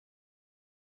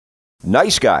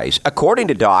Nice guys, according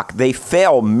to Doc, they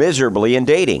fail miserably in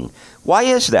dating. Why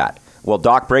is that? Well,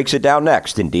 Doc breaks it down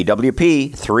next in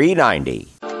DWP 390.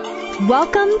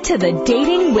 Welcome to the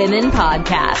Dating Women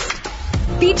Podcast,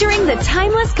 featuring the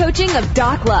timeless coaching of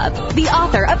Doc Love, the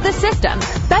author of The System,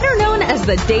 better known as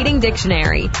the Dating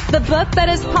Dictionary, the book that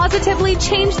has positively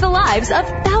changed the lives of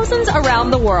thousands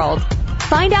around the world.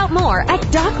 Find out more at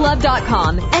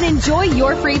doclove.com and enjoy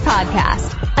your free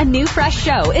podcast. A new fresh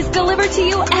show is delivered to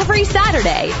you every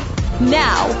Saturday.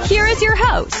 Now, here is your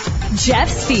host, Jeff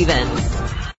Stevens.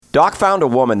 Doc found a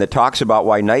woman that talks about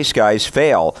why nice guys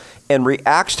fail and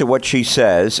reacts to what she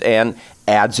says and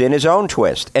adds in his own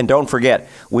twist. And don't forget,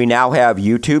 we now have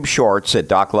YouTube Shorts at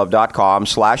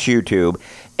doclove.com/YouTube,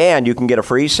 and you can get a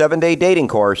free 7-day dating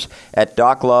course at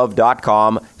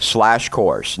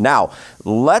doclove.com/course. Now,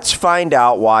 let's find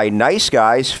out why nice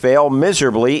guys fail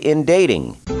miserably in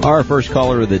dating. Our first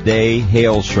caller of the day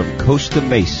hails from Costa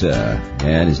Mesa,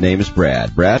 and his name is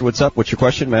Brad. Brad, what's up? What's your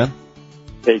question, man?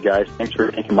 Hey, guys. Thanks for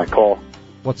taking my call.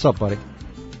 What's up, buddy?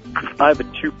 I have a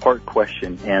two-part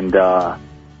question, and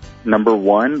number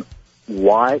one,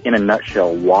 why, in a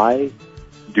nutshell, why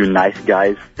do nice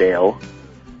guys fail?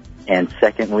 And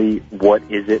secondly, what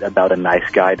is it about a nice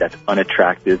guy that's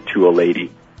unattractive to a lady?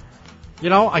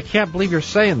 You know, I can't believe you're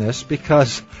saying this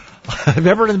because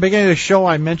remember in the beginning of the show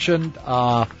I mentioned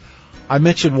why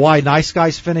nice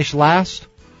guys finish last?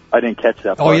 I didn't catch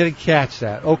that part. Oh, you didn't catch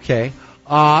that. Okay.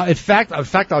 In fact,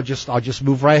 I'll just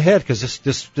move right ahead because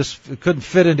this couldn't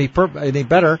fit any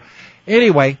better.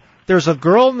 Anyway, there's a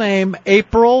girl named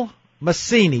April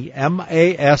Massini,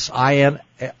 M-A-S-I-N-I,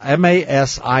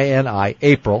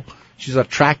 April. She's an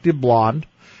attractive blonde,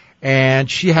 and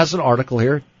she has an article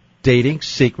here, Dating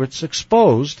Secrets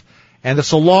Exposed, and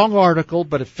it's a long article,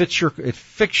 but it fits your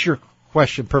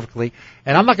question perfectly.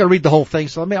 And I'm not going to read the whole thing,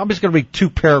 so I'm just going to read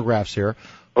 2 paragraphs here.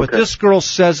 But okay. This girl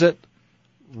says it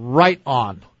right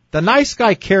on. The nice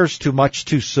guy cares too much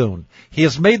too soon. He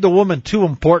has made the woman too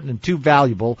important and too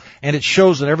valuable, and it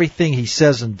shows in everything he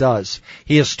says and does.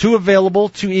 He is too available,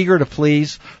 too eager to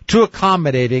please, too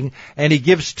accommodating, and he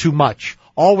gives too much,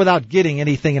 all without getting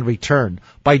anything in return.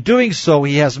 By doing so,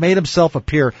 he has made himself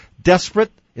appear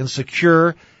desperate,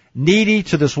 insecure, needy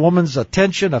to this woman's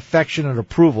attention, affection, and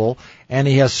approval, and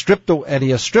he has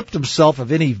stripped himself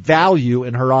of any value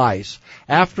in her eyes.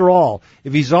 After all,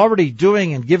 if he's already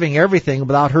doing and giving everything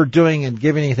without her doing and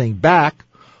giving anything back,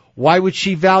 why would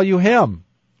she value him?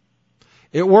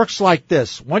 It works like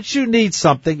this. Once you need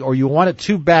something or you want it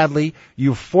too badly,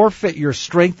 you forfeit your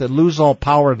strength and lose all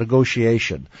power of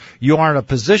negotiation. You are in a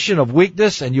position of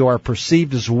weakness and you are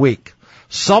perceived as weak.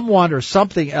 Someone or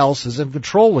something else is in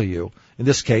control of you. In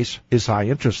this case, his high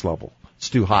interest level. It's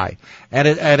too high. And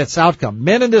its outcome.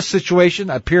 Men in this situation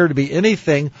appear to be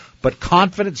anything but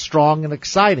confident, strong, and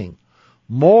exciting.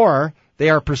 More, they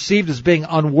are perceived as being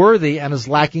unworthy and as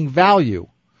lacking value.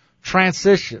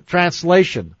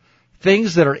 Translation.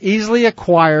 Things that are easily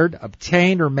acquired,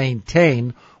 obtained, or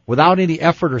maintained without any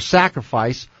effort or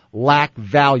sacrifice lack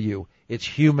value. It's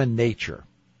human nature.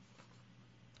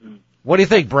 What do you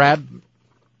think, Brad?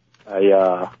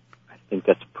 I think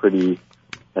that's pretty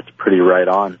right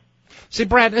on. See,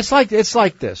 Brad, it's like this.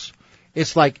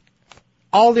 It's like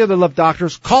all the other love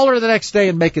doctors call her the next day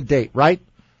and make a date, right?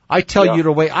 I tell you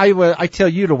to wait. I tell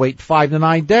you to wait 5 to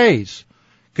 9 days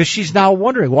because she's now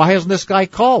wondering why hasn't this guy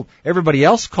called? Everybody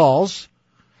else calls.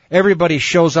 Everybody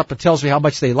shows up and tells me how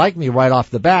much they like me right off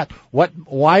the bat.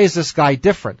 Why is this guy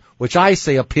different? Which I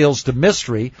say appeals to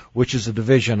mystery, which is a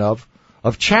division of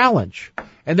challenge.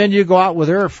 And then you go out with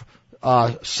her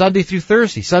Sunday through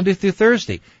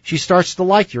Thursday. She starts to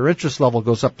like you. Her interest level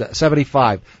goes up to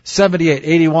 75, 78,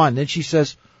 81. Then she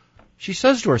says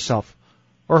to herself,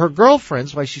 or her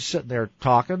girlfriends, while she's sitting there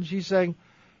talking, she's saying,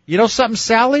 you know something,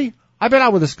 Sally? I've been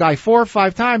out with this guy 4 or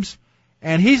 5 times,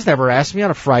 and he's never asked me on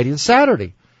a Friday and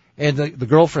Saturday. And the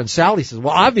girlfriend, Sally, says,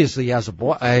 well, obviously he has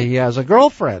a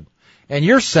girlfriend, and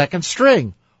you're second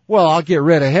string. Well, I'll get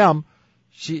rid of him.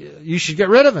 You should get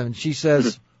rid of him. And she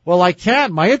says, well, I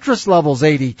can't. My interest level's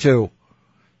 82.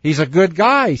 He's a good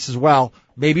guy. He says, well,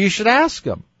 maybe you should ask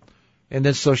him. And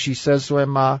then so she says to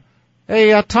him,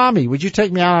 hey, Tommy, would you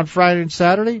take me out on Friday and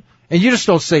Saturday? And you just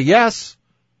don't say yes.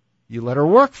 You let her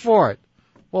work for it.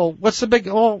 Well, what's the big,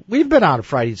 we've been out on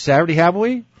Friday and Saturday, haven't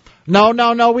we?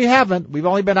 No, we haven't. We've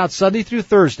only been out Sunday through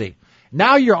Thursday.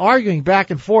 Now you're arguing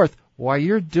back and forth. Why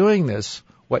you're doing this,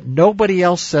 what nobody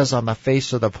else says on the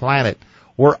face of the planet.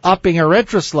 We're upping her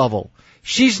interest level.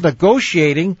 She's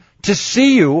negotiating to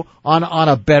see you on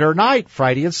a better night,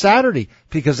 Friday and Saturday,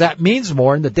 because that means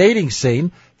more in the dating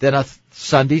scene than a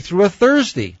Sunday through a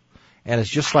Thursday. And it's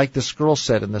just like this girl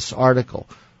said in this article.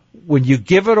 when you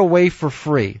give it away for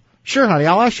free, sure, honey,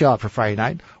 I'll ask you out for Friday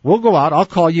night. We'll go out. I'll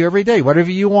call you every day,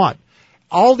 whatever you want.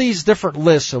 All these different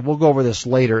lists, and we'll go over this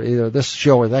later, either this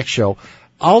show or the next show.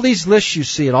 All these lists you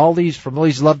see, and all these from all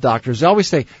these love doctors, they always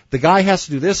say the guy has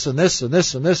to do this and this and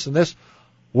this and this and this.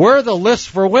 Where are the lists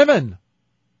for women?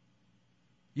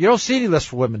 You don't see any lists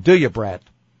for women, do you, Brad?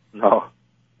 No.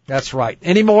 That's right.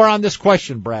 Any more on this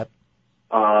question, Brad?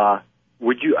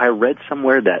 I read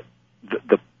somewhere that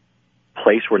the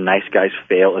place where nice guys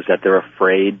fail is that they're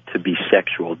afraid to be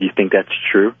sexual. Do you think that's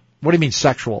true? What do you mean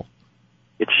sexual?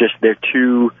 It's just they're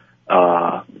too,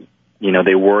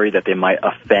 they worry that they might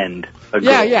offend a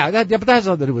girl. But that has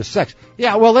nothing to do with sex.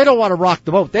 Yeah, well, they don't want to rock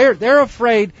the boat. They're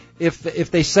afraid if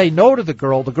they say no to the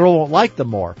girl won't like them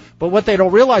more. But what they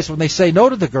don't realize when they say no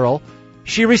to the girl,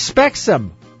 she respects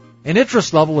them. An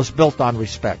interest level is built on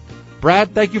respect.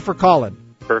 Brad, thank you for calling.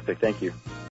 Perfect, thank you.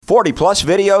 40-plus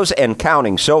videos and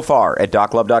counting so far at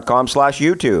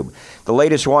DocLove.com/YouTube. The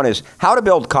latest one is How to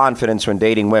Build Confidence When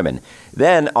Dating Women.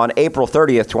 Then, on April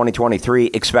 30th, 2023,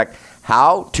 expect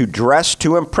How to Dress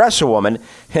to Impress a Woman.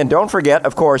 And don't forget,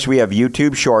 of course, we have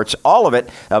YouTube Shorts, all of it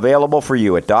available for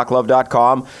you at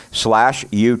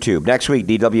DocLove.com/YouTube. Next week,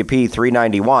 DWP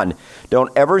 391. Don't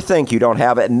ever think you don't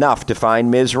have enough to find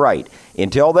Ms. Right.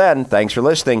 Until then, thanks for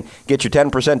listening. Get your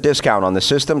 10% discount on the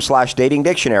System/Dating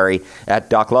Dictionary at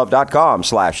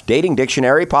DocLove.com/Dating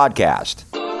Dictionary Podcast.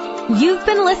 You've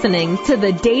been listening to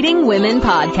the Dating Women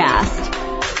Podcast.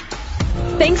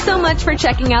 Thanks so much for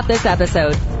checking out this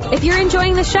episode. If you're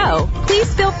enjoying the show,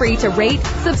 please feel free to rate,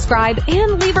 subscribe,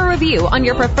 and leave a review on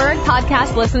your preferred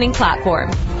podcast listening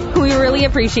platform. We really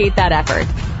appreciate that effort.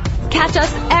 Catch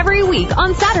us every week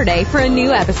on Saturday for a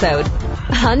new episode.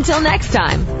 Until next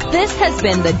time, this has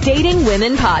been the Dating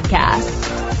Women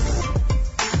Podcast.